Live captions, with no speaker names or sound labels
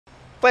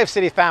Flave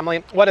City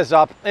family, what is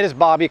up? It is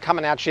Bobby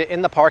coming at you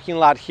in the parking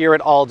lot here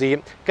at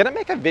Aldi. Gonna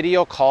make a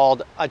video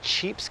called A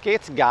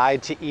Cheapskates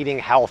Guide to Eating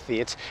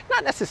Healthy. It's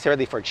not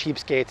necessarily for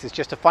cheapskates, it's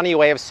just a funny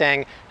way of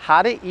saying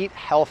how to eat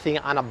healthy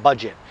on a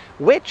budget,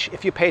 which,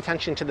 if you pay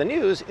attention to the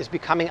news, is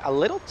becoming a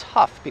little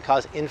tough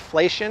because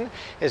inflation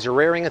is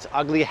rearing its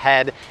ugly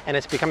head and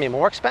it's becoming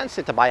more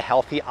expensive to buy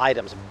healthy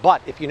items.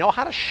 But if you know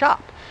how to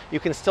shop,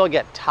 you can still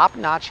get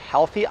top-notch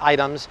healthy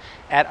items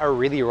at a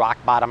really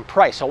rock-bottom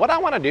price. So what I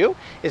want to do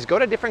is go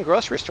to different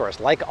grocery stores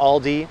like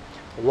Aldi,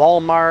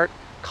 Walmart,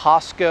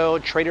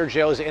 Costco, Trader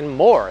Joe's, and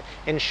more,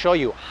 and show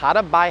you how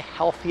to buy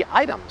healthy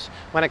items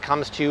when it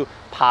comes to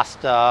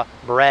pasta,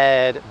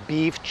 bread,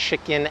 beef,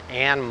 chicken,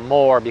 and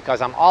more, because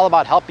I'm all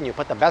about helping you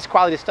put the best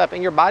quality stuff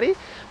in your body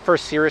for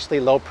seriously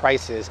low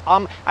prices.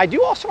 I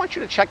do also want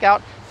you to check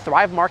out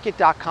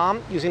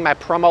thrivemarket.com using my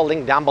promo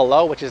link down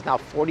below, which is now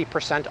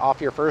 40% off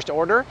your first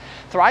order.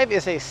 Thrive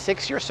is a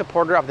 6-year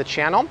supporter of the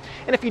channel,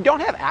 and if you don't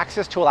have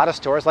access to a lot of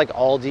stores like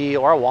Aldi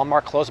or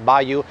Walmart close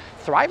by you,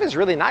 Thrive is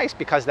really nice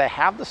because they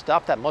have the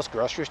stuff that most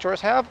grocery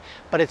stores have,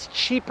 but it's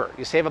cheaper.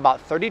 You save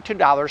about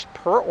 $32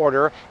 per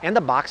order and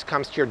the box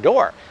comes to your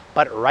door.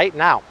 But right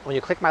now, when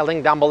you click my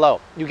link down below,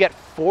 you get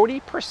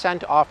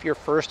 40% off your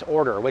first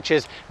order, which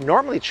is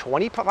normally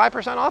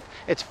 25% off.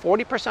 It's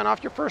 40%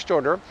 off your first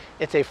order.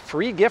 It's a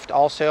free gift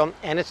also,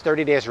 and it's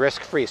 30 days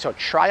risk-free. So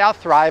try out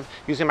Thrive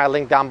using my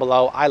link down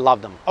below. I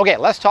love them. Okay,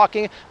 less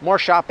talking, more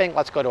shopping.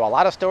 Let's go to a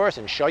lot of stores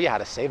and show you how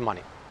to save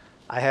money.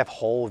 I have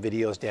whole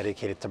videos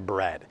dedicated to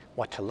bread,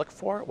 what to look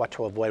for, what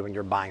to avoid when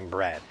you're buying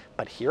bread.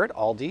 But here at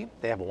Aldi,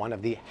 they have one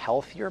of the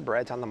healthier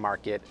breads on the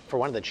market for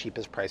one of the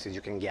cheapest prices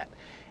you can get.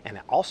 And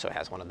it also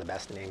has one of the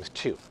best names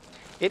too.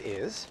 It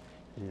is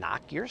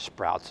Knock Your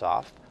Sprouts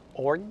Off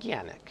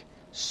Organic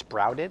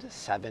Sprouted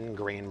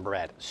 7-grain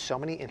bread. So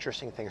many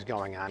interesting things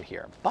going on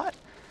here. But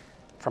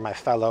for my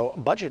fellow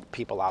budget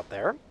people out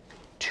there,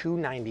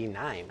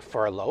 $2.99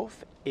 for a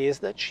loaf is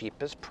the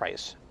cheapest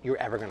price you're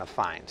ever gonna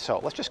find. So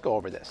let's just go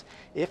over this.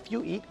 If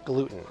you eat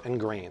gluten and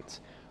grains,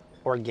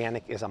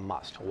 organic is a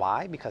must.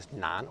 Why? Because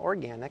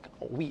non-organic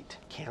wheat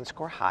can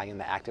score high in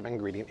the active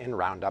ingredient in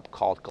Roundup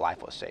called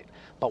glyphosate.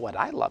 But what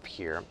I love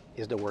here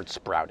is the word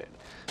sprouted.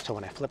 So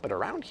when I flip it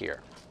around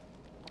here,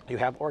 you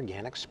have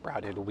organic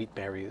sprouted wheat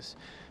berries,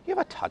 you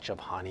have a touch of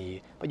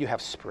honey, but you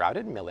have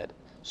sprouted millet,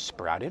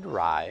 sprouted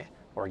rye,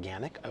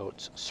 organic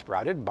oats,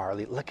 sprouted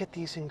barley. Look at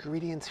these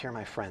ingredients here,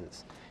 my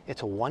friends.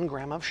 It's 1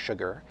 gram of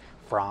sugar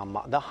from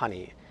the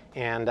honey,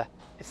 and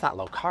it's not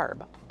low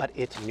carb, but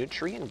it's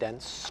nutrient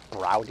dense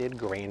sprouted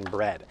grain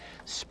bread.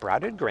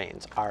 Sprouted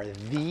grains are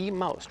the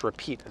most,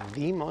 repeat,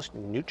 the most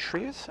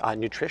nutritious,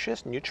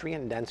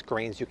 nutrient dense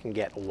grains you can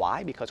get.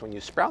 Why? Because when you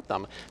sprout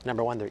them,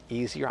 number one, they're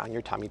easier on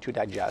your tummy to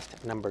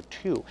digest. Number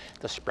two,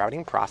 the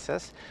sprouting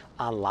process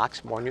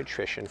unlocks more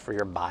nutrition for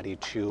your body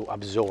to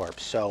absorb.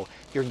 So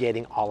you're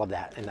getting all of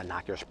that in the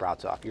Knock Your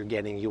Sprouts Off. You're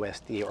getting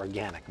USDA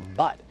organic,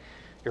 but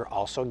you're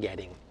also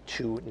getting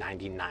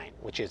 $2.99,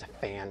 which is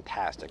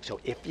fantastic. So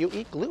if you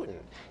eat gluten,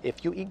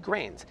 if you eat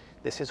grains,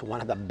 this is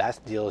one of the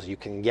best deals you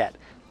can get.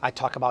 I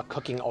talk about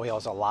cooking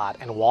oils a lot,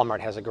 and Walmart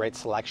has a great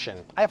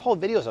selection. I have whole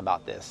videos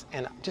about this,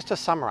 and just to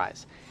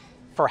summarize,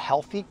 for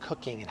healthy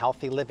cooking and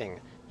healthy living,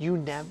 you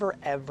never,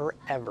 ever,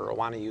 ever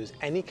want to use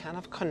any kind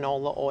of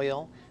canola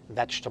oil,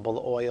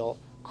 vegetable oil,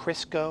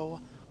 Crisco,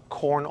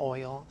 corn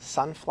oil,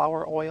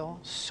 sunflower oil,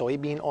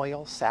 soybean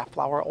oil,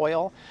 safflower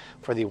oil.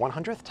 For the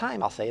 100th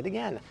time, I'll say it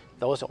again,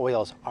 those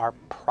oils are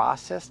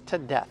processed to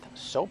death,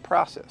 so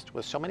processed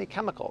with so many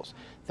chemicals,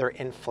 they're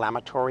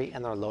inflammatory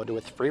and they're loaded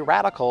with free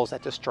radicals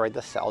that destroy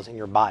the cells in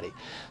your body.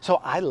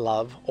 So I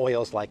love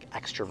oils like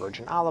extra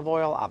virgin olive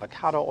oil,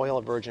 avocado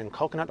oil, virgin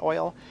coconut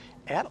oil.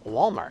 At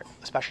Walmart,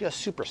 especially a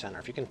supercenter,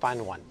 if you can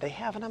find one, they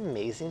have an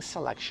amazing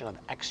selection of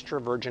extra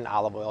virgin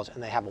olive oils,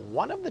 and they have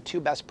one of the 2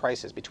 best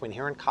prices between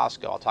here and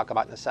Costco. I'll talk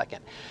about in a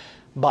second.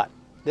 But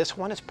this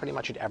one is pretty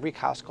much at every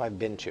Costco I've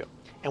been to.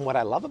 And what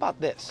I love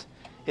about this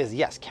is,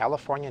 yes,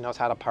 California knows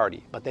how to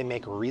party, but they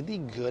make really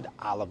good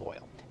olive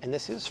oil. And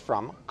this is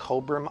from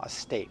Cobram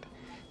Estate.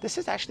 This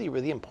is actually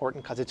really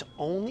important because it's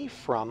only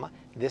from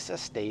this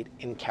estate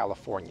in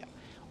California.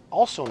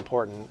 Also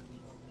important,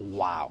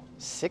 wow,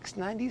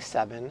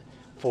 $6.97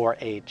 for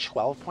a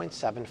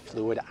 12.7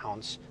 fluid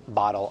ounce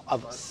bottle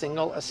of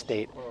single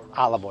estate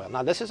olive oil.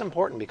 Now this is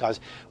important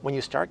because when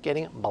you start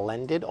getting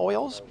blended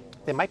oils,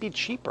 they might be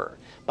cheaper,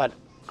 but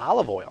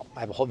olive oil, I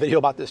have a whole video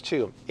about this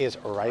too, is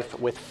rife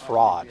with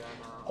fraud.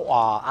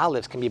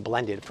 Olives can be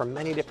blended from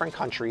many different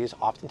countries,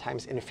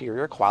 oftentimes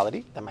inferior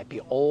quality, that might be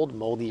old,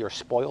 moldy, or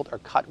spoiled, or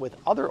cut with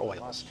other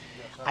oils.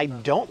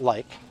 I'm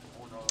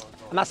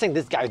not saying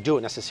these guys do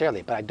it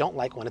necessarily, but I don't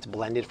like when it's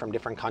blended from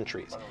different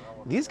countries.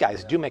 These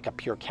guys do make a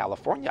pure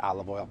California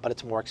olive oil, but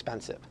it's more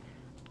expensive.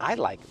 I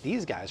like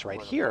these guys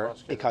right here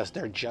because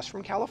they're just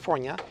from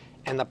California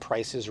and the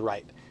price is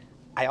right.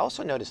 I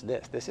also noticed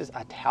this. This is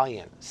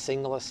Italian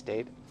single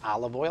estate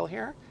olive oil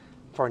here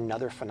for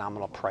another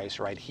phenomenal price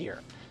right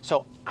here.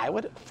 So I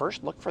would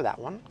first look for that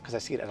one because I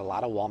see it at a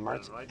lot of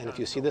Walmarts. And if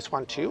you see this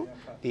one too,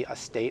 the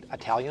estate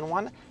Italian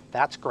one,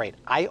 That's great.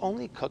 I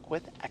only cook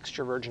with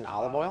extra virgin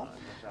olive oil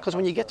because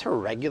when you get to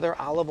regular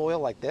olive oil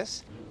like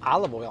this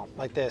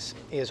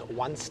is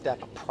one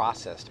step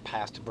processed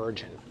past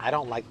virgin. I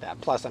don't like that.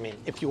 Plus, I mean,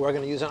 if you were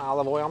going to use an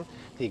olive oil,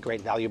 the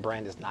Great Value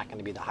brand is not going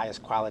to be the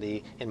highest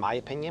quality in my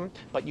opinion,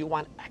 but you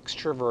want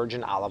extra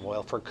virgin olive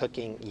oil for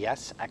cooking.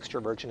 Yes,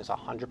 extra virgin is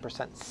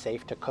 100%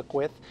 safe to cook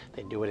with.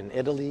 They do it in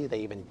Italy. They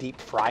even deep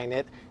fry in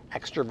it.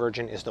 Extra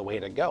virgin is the way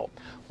to go.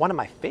 One of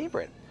my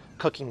favorite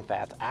cooking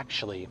fats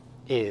actually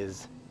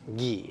is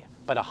ghee,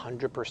 but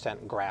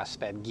 100%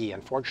 grass-fed ghee.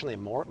 Unfortunately,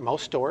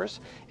 most stores,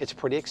 it's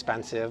pretty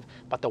expensive,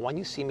 but the one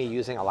you see me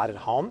using a lot at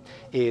home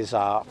is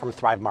from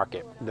Thrive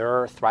Market.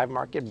 Their Thrive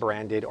Market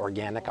branded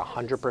organic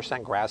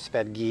 100%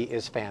 grass-fed ghee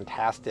is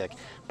fantastic.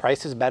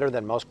 Price is better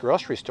than most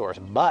grocery stores,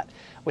 but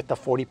with the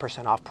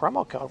 40% off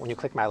promo code, when you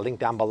click my link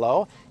down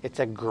below, it's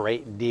a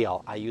great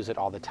deal. I use it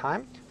all the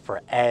time for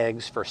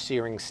eggs, for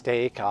searing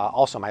steak.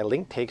 Also, my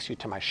link takes you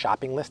to my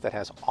shopping list that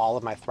has all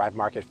of my Thrive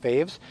Market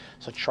faves.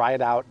 So try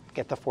it out,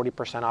 get the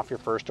 40% off your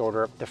first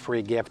order, the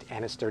free gift,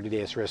 and it's 30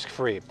 days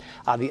risk-free.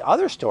 The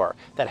other store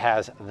that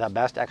has the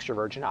best extra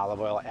virgin olive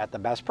oil at the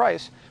best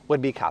price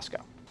would be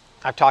Costco.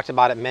 I've talked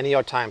about it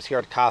many times here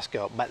at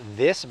Costco, but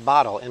this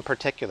bottle in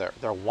particular,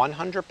 their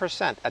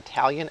 100%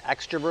 Italian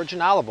extra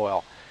virgin olive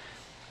oil,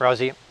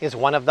 Rosie, is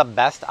one of the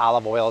best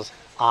olive oils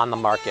on the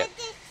market.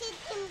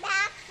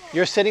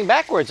 You're sitting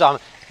backwards.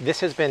 This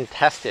has been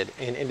tested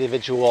in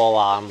individual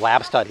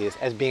lab studies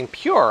as being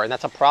pure, and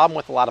that's a problem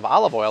with a lot of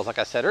olive oils. Like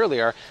I said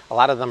earlier, a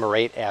lot of them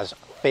rate as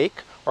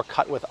fake or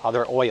cut with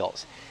other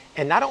oils.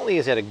 And not only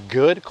is it a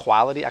good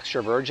quality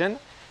extra virgin,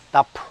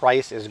 the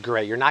price is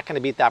great. You're not going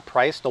to beat that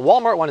price. The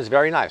Walmart one is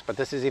very nice, but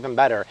this is even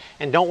better.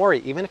 And don't worry,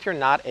 even if you're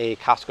not a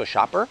Costco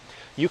shopper,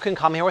 you can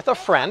come here with a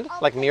friend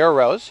like me or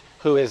Rose,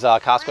 who is a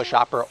Costco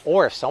shopper,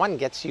 or if someone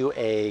gets you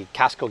a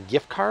Costco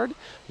gift card,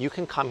 you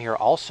can come here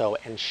also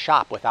and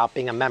shop without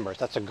being a member.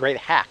 So that's a great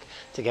hack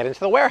to get into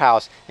the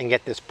warehouse and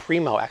get this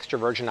primo extra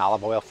virgin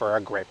olive oil for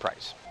a great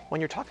price. When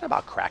you're talking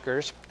about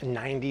crackers,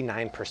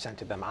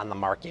 99% of them on the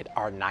market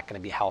are not going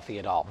to be healthy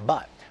at all.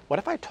 But what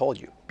if I told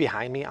you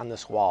behind me on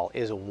this wall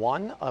is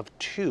one of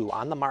 2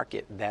 on the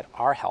market that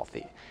are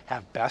healthy,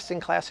 have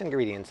best-in-class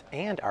ingredients,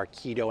 and are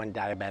keto and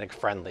diabetic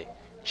friendly?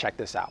 Check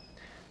this out.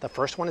 The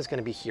first one is going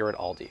to be here at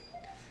Aldi.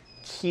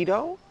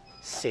 Keto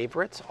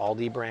Savorites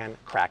Aldi brand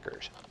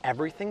crackers.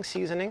 Everything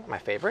seasoning, my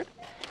favorite,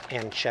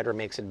 and cheddar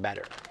makes it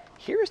better.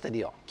 Here's the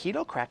deal.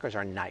 Keto crackers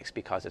are nice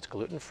because it's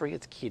gluten-free,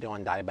 it's keto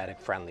and diabetic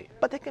friendly,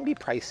 but they can be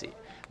pricey.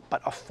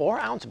 But a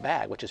 4-ounce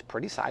bag, which is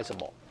pretty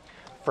sizable,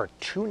 for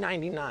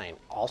 $2.99,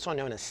 also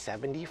known as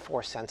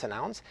 74 cents an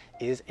ounce,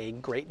 is a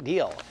great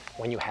deal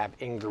when you have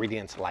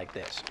ingredients like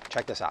this.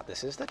 Check this out.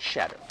 This is the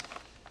cheddar.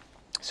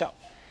 So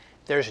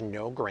there's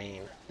no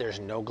grain, there's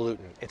no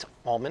gluten. It's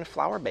almond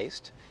flour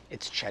based,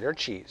 it's cheddar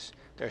cheese.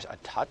 There's a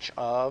touch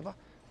of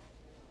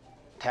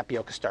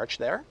tapioca starch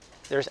there.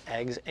 There's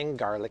eggs and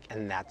garlic,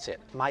 and that's it.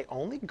 My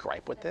only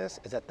gripe with this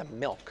is that the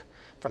milk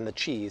from the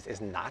cheese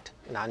is not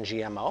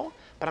non-GMO,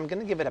 but I'm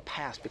gonna give it a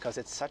pass because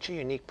it's such a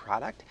unique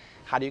product.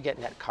 How do you get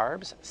net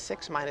carbs?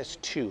 6 minus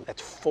 2,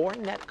 that's 4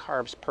 net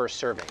carbs per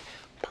serving.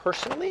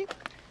 Personally,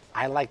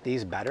 I like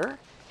these better.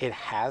 It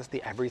has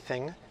the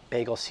everything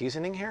bagel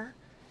seasoning here,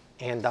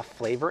 and the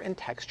flavor and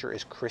texture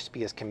is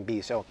crispy as can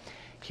be. So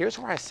here's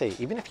where I say,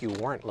 even if you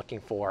weren't looking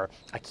for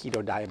a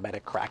keto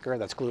diabetic cracker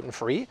that's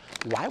gluten-free,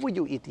 why would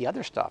you eat the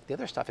other stuff? The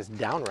other stuff is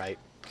downright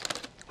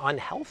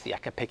unhealthy. I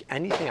could pick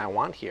anything I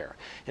want here.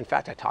 In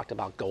fact, I talked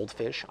about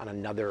goldfish on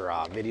another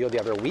video the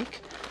other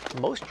week.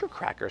 Most of your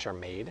crackers are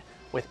made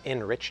with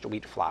enriched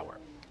wheat flour.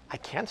 I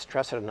can't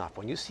stress it enough.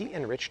 When you see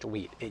enriched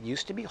wheat, it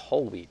used to be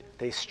whole wheat.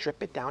 They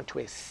strip it down to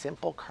a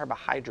simple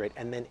carbohydrate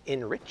and then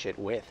enrich it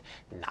with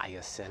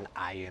niacin,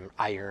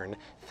 iron,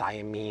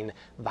 thiamine,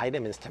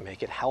 vitamins to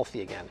make it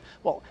healthy again.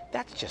 Well,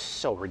 that's just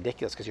so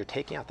ridiculous because you're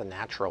taking out the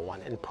natural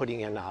one and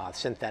putting in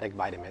synthetic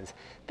vitamins.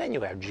 Then you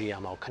have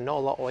GMO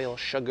canola oil,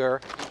 sugar.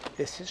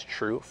 This is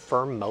true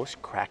for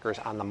most crackers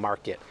on the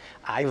market.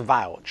 I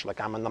vouch,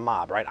 like I'm in the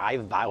mob, right? I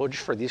vouch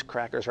for these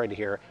crackers right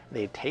here.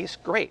 They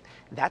taste great.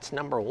 That's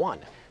number one.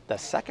 The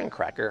second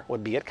cracker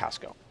would be at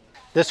Costco.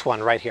 This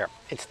one right here.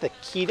 It's the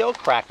keto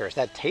crackers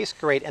that taste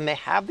great, and they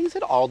have these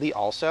at Aldi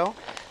also,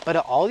 but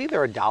at Aldi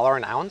they're $1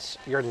 an ounce.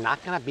 You're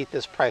not gonna beat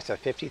this price at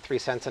 53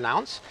 cents an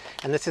ounce,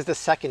 and this is the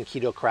second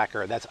keto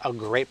cracker. That's a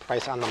great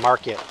price on the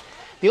market.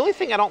 The only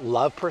thing I don't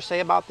love per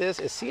se about this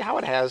is see how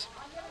it has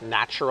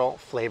natural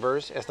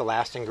flavors as the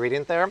last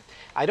ingredient there.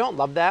 I don't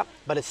love that,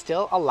 but it's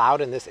still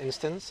allowed in this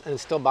instance, and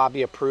it's still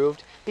Bobby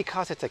approved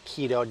because it's a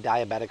keto,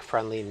 diabetic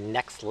friendly,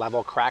 next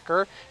level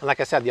cracker. And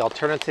like I said, the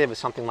alternative is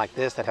something like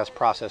this that has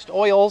processed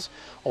oils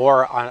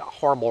or a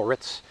horrible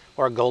Ritz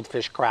or a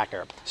goldfish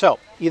cracker. So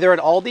either at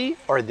Aldi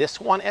or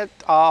this one at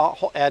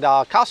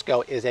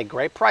Costco is a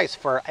great price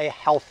for a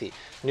healthy,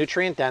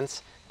 nutrient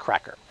dense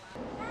cracker.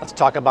 Let's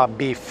talk about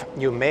beef.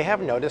 You may have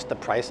noticed the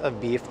price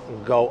of beef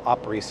go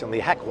up recently.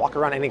 Heck, walk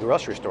around any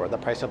grocery store, the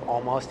price of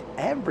almost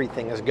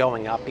everything is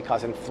going up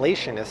because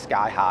inflation is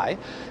sky high.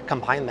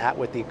 Combine that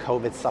with the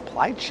COVID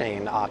supply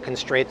chain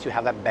constraints, you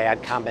have a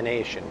bad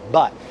combination.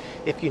 But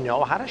if you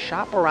know how to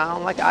shop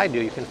around like I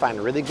do, you can find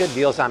really good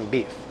deals on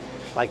beef.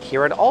 Like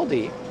here at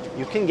Aldi,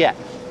 you can get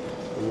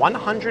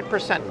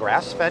 100%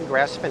 grass-fed,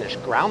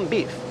 grass-finished ground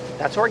beef,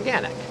 that's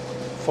organic,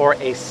 for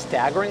a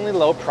staggeringly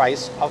low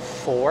price of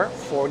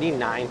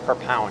 $4.49 per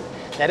pound.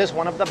 That is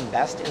one of the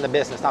best in the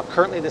business. Now,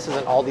 currently this is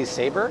an Aldi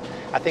Sabre.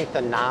 I think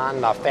the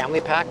non-family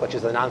pack, which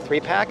is the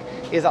non-3 pack,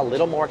 is a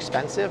little more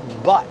expensive,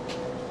 but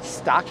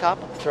stock up,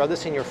 throw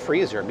this in your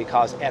freezer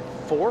because at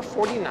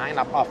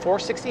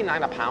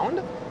 $4.69 a pound,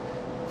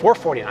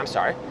 $4.49, I'm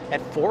sorry,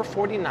 at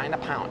 $4.49 a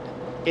pound,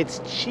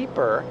 it's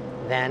cheaper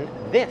than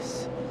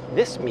this.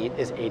 This meat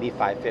is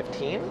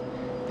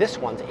 $85.15. This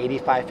one's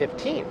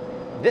 $85.15.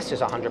 This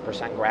is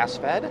 100%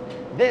 grass-fed.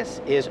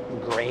 This is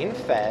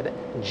grain-fed,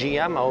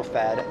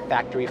 GMO-fed,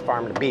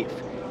 factory-farmed beef,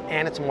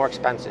 and it's more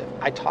expensive.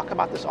 I talk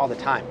about this all the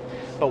time,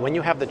 but when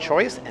you have the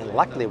choice, and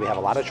luckily we have a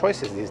lot of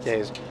choices these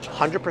days,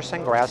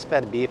 100%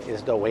 grass-fed beef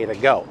is the way to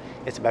go.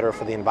 It's better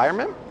for the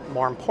environment.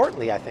 More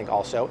importantly, I think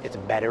also, it's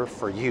better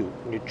for you.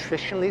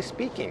 Nutritionally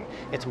speaking,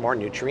 it's more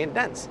nutrient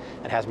dense.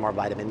 It has more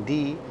vitamin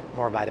D,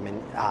 more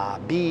vitamin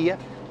B,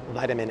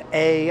 vitamin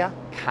A,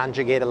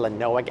 conjugated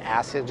linoleic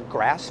acids.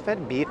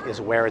 Grass-fed beef is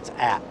where it's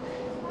at.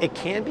 It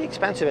can be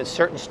expensive at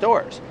certain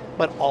stores,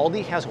 but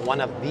Aldi has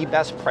one of the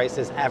best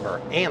prices ever.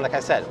 And like I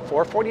said,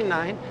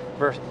 $4.49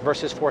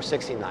 versus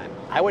 $4.69.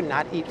 I would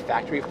not eat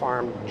factory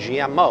farmed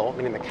GMO,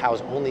 meaning the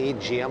cows only eat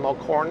GMO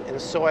corn and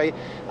soy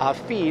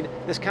feed,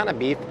 this kind of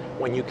beef,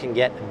 when you can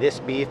get this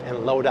beef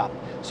and load up.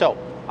 So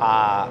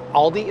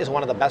Aldi is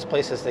one of the best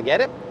places to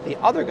get it. The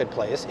other good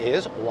place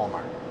is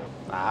Walmart.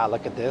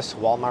 Look at this.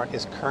 Walmart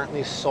is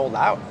currently sold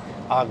out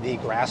of the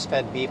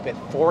grass-fed beef at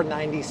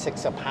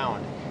 $4.96 a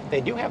pound.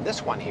 They do have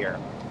this one here,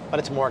 but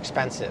it's more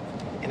expensive.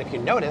 And if you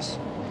notice,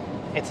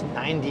 it's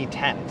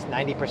 90-10. It's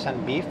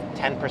 90% beef,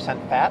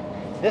 10% fat.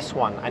 This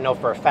one, I know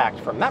for a fact,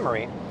 from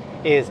memory,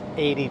 is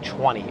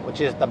 80-20,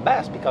 which is the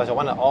best because the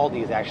one at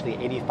Aldi is actually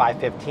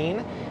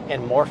 85-15,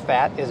 and more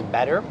fat is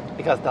better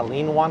because the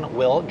lean one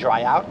will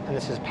dry out, and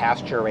this is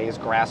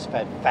pasture-raised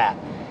grass-fed fat.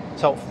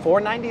 So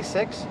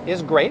 $4.96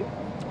 is great.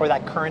 Or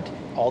that current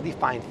Aldi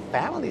Fine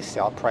Family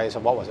sale price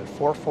of, what was it,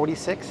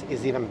 $4.46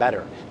 is even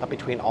better. But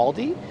between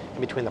Aldi and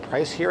between the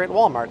price here at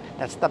Walmart,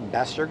 that's the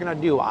best you're gonna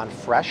do on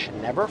fresh,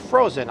 never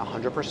frozen,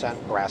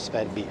 100%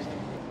 grass-fed beef.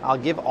 I'll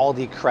give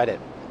Aldi credit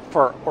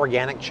for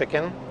organic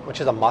chicken, which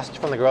is a must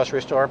from the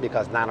grocery store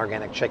because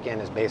non-organic chicken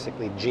is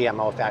basically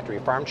GMO factory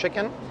farm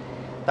chicken.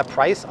 The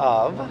price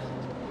of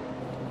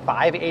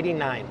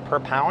 $5.89 per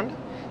pound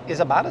is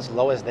about as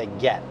low as they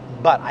get,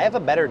 but I have a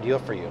better deal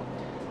for you.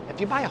 If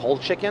you buy whole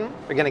chicken,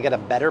 you're gonna get a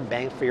better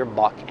bang for your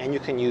buck, and you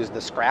can use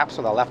the scraps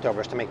or the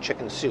leftovers to make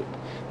chicken soup.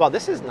 Well,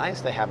 this is nice.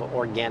 They have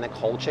organic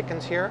whole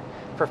chickens here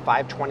for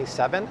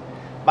 $5.27.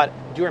 But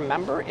do you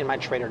remember in my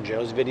Trader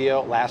Joe's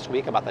video last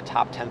week about the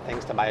top 10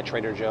 things to buy at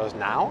Trader Joe's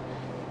now?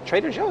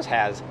 Trader Joe's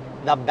has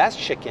the best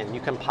chicken you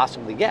can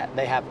possibly get.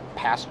 They have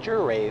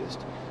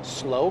pasture-raised,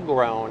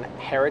 slow-grown,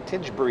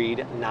 heritage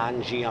breed,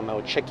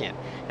 non-GMO chicken.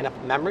 And if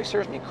memory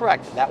serves me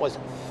correct, that was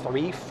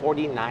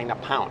 $3.49 a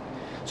pound.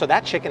 So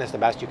that chicken is the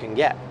best you can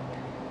get.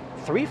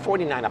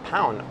 $3.49 a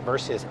pound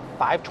versus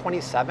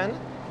 $5.27,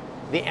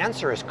 the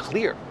answer is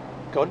clear.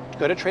 Go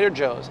to Trader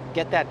Joe's,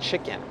 get that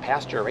chicken.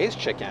 Pasture-raised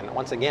chicken,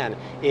 once again,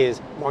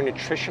 is more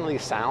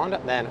nutritionally sound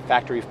than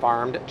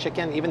factory-farmed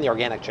chicken. Even the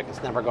organic chickens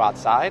never go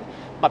outside,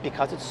 but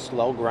because it's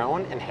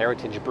slow-grown and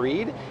heritage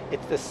breed,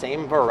 it's the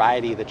same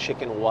variety the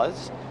chicken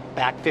was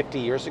back 50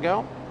 years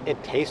ago.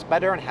 It tastes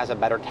better and has a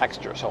better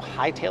texture. So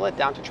hightail it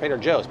down to Trader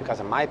Joe's because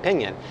in my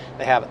opinion,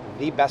 they have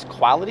the best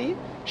quality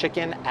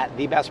chicken at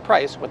the best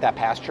price with that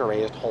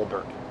pasture-raised whole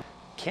bird.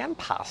 Can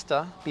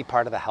pasta be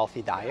part of a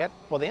healthy diet?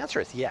 Well, the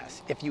answer is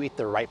yes, if you eat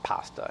the right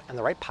pasta. And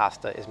the right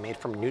pasta is made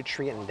from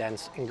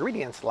nutrient-dense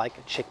ingredients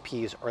like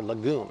chickpeas or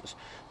legumes.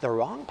 The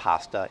wrong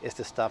pasta is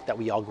the stuff that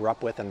we all grew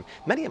up with and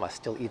many of us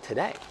still eat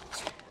today.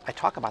 I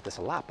talk about this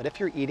a lot, but if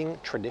you're eating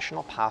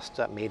traditional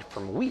pasta made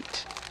from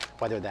wheat,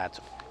 whether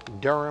that's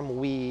durum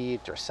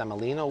wheat or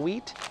semolina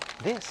wheat,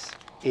 this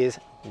is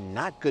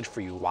not good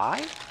for you.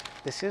 Why?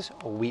 This is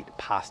wheat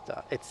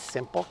pasta. It's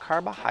simple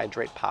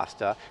carbohydrate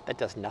pasta that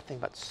does nothing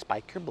but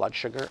spike your blood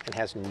sugar and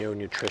has no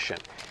nutrition.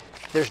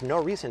 There's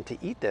no reason to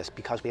eat this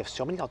because we have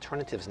so many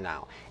alternatives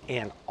now.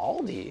 And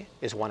Aldi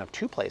is one of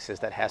two places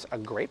that has a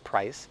great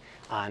price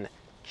on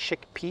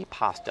chickpea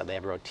pasta. They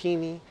have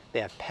rotini,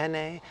 they have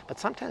penne, but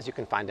sometimes you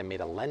can find them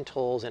made of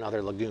lentils and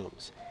other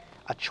legumes.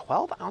 A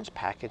 12-ounce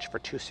package for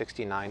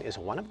 $2.69 is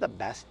one of the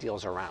best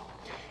deals around.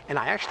 And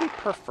I actually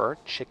prefer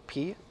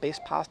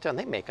chickpea-based pasta, and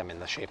they make them in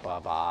the shape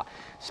of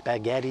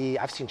spaghetti.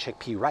 I've seen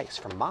chickpea rice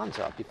from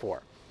Monza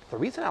before. The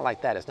reason I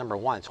like that is, number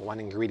one, it's one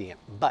ingredient,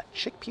 but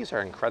chickpeas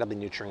are incredibly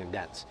nutrient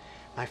dense.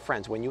 My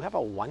friends, when you have a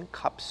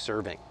 1-cup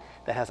serving,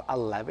 that has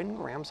 11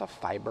 grams of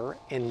fiber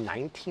and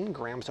 19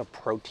 grams of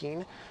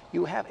protein,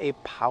 you have a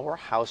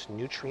powerhouse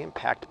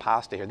nutrient-packed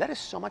pasta here. That is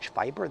so much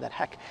fiber that,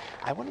 heck,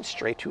 I wouldn't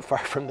stray too far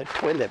from the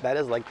toilet. That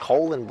is like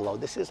colon blow.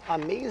 This is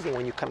amazing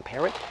when you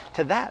compare it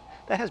to that.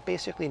 That has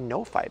basically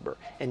no fiber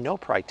and no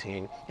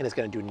protein and is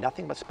going to do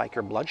nothing but spike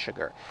your blood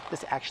sugar.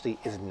 This actually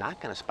is not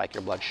going to spike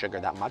your blood sugar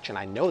that much, and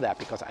I know that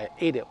because I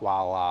ate it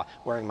while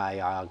wearing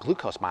my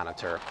glucose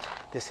monitor.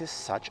 This is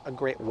such a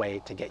great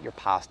way to get your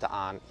pasta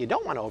on. You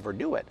don't want to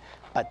overdo it,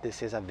 but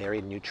this is a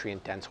very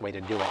nutrient-dense way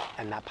to do it,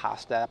 and that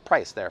pasta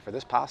price there for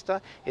this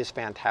pasta is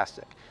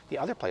fantastic. The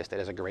other place that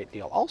is a great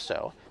deal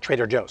also,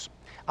 Trader Joe's.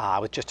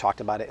 We just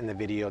talked about it in the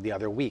video the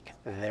other week.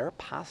 Their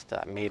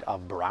pasta made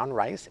of brown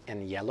rice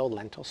and yellow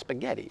lentil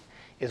spaghetti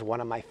is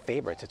one of my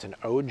favorites. It's an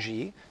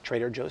OG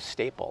Trader Joe's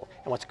staple.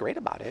 And what's great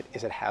about it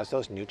is it has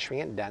those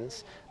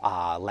nutrient-dense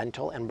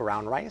lentil and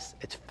brown rice.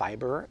 It's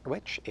fiber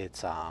rich,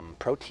 it's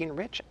protein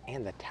rich,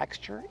 and the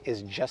texture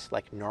is just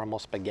like normal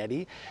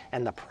spaghetti,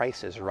 and the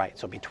price is right.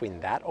 So between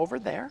that over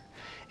there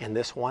and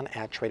this one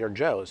at Trader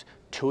Joe's,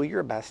 two of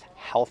your best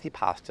healthy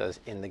pastas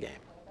in the game.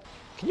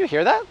 Can you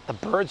hear that? The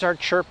birds are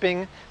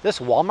chirping. This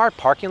Walmart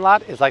parking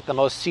lot is like the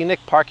most scenic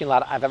parking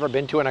lot I've ever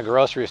been to in a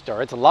grocery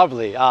store. It's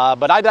lovely,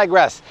 but I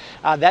digress.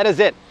 That is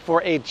it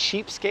for a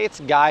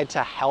Cheapskates guide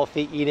to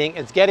healthy eating.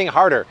 It's getting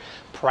harder.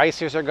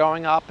 Prices are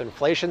going up,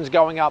 inflation's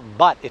going up,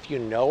 but if you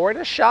know where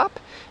to shop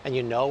and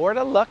you know where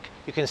to look,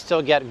 you can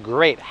still get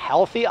great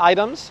healthy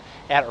items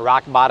at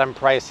rock bottom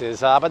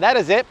prices. But that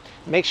is it.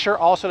 Make sure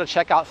also to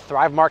check out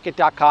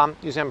thrivemarket.com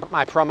using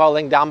my promo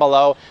link down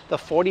below. The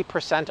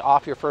 40%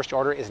 off your first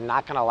order is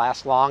not going to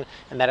last long,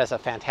 and that is a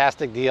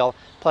fantastic deal.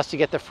 Plus you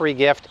get the free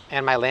gift,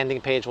 and my landing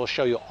page will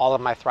show you all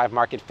of my Thrive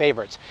Market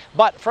favorites.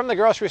 But from the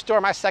grocery store,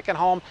 my second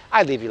home,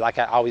 I leave you like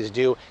I always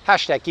do.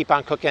 Hashtag keep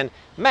on cooking.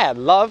 Mad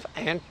love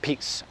and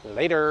peace.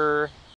 Later.